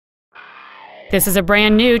This is a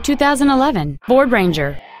brand new 2011 Ford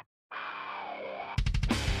Ranger.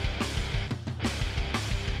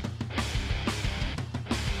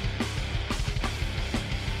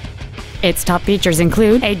 Its top features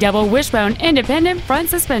include a double wishbone independent front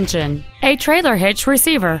suspension, a trailer hitch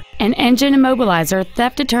receiver, an engine immobilizer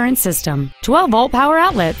theft deterrent system, 12-volt power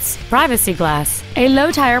outlets, privacy glass, a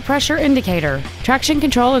low tire pressure indicator, traction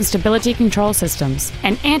control and stability control systems,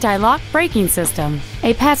 an anti-lock braking system,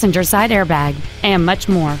 a passenger side airbag, and much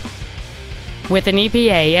more. With an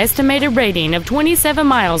EPA estimated rating of 27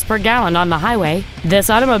 miles per gallon on the highway,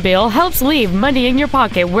 this automobile helps leave money in your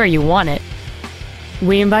pocket where you want it.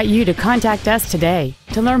 We invite you to contact us today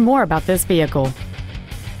to learn more about this vehicle.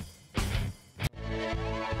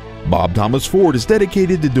 Bob Thomas Ford is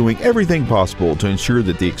dedicated to doing everything possible to ensure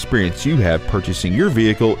that the experience you have purchasing your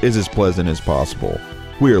vehicle is as pleasant as possible.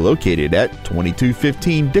 We are located at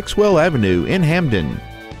 2215 Dixwell Avenue in Hamden.